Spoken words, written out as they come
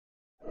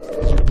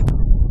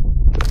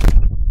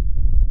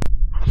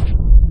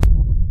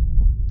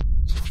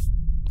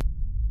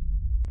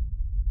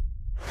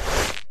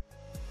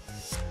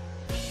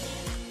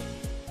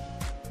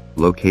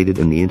located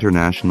in the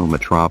international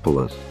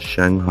metropolis,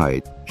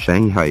 Shanghai.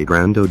 Shanghai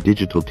Grando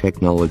Digital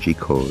Technology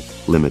Co.,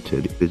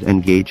 Limited is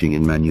engaging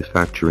in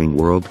manufacturing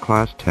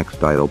world-class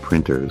textile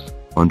printers,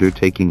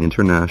 undertaking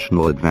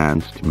international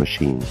advanced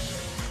machines,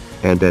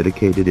 and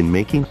dedicated in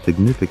making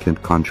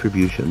significant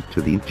contributions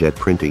to the jet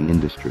printing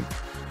industry.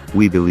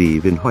 We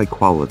believe in high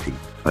quality,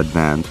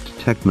 advanced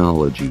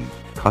technology,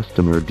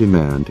 customer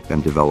demand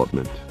and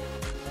development.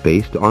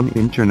 Based on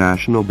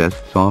international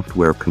best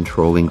software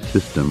controlling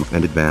system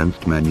and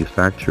advanced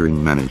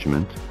manufacturing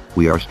management,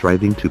 we are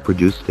striving to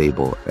produce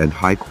stable and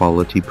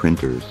high-quality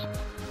printers.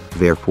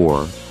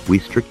 Therefore, we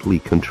strictly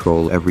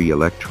control every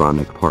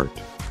electronic part.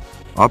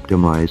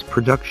 Optimize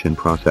production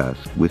process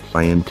with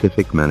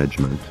scientific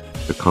management,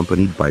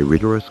 accompanied by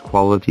rigorous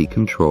quality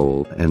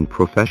control and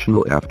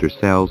professional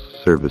after-sales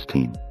service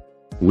team,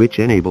 which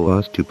enable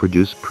us to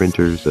produce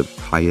printers of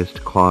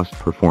highest cost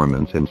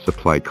performance and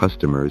supply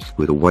customers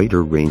with a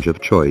wider range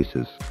of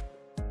choices.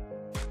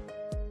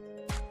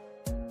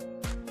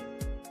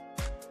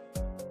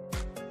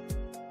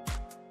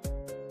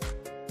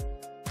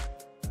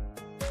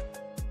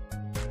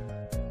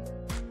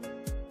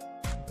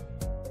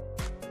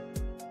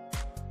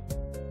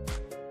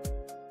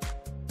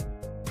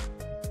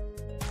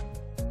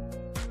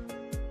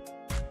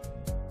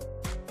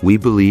 We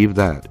believe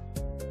that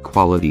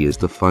quality is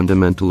the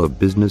fundamental of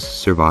business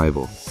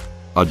survival.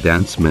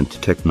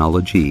 Advancement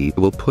technology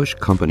will push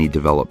company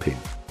developing.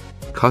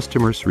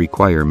 Customers'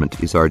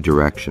 requirement is our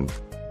direction.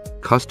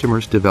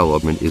 Customers'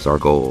 development is our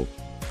goal.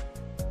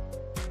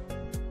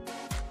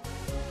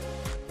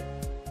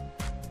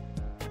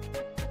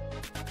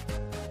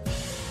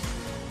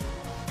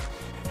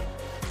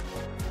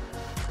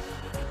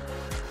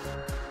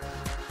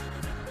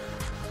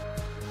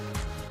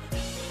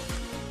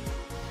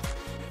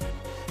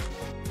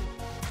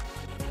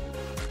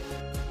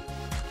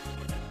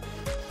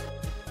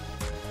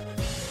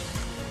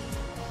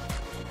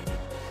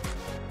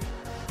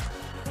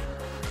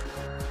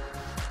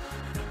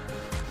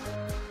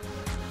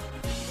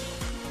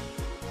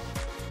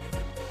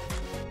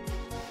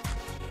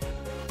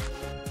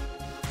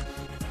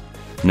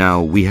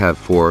 Now we have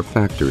 4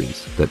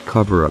 factories that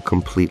cover a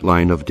complete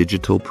line of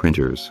digital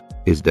printers,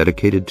 is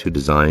dedicated to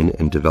design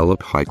and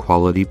develop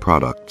high-quality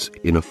products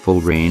in a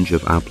full range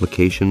of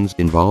applications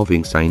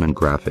involving sign and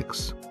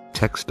graphics,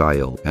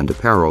 textile and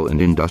apparel and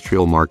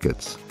industrial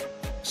markets,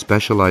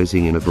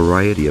 specializing in a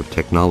variety of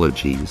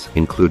technologies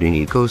including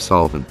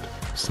eco-solvent,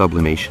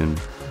 sublimation,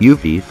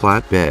 UV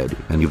flatbed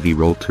and UV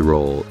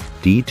roll-to-roll,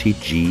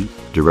 DTG,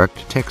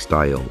 direct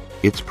textile.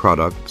 Its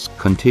products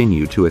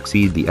continue to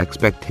exceed the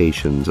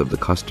expectations of the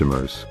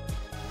customers.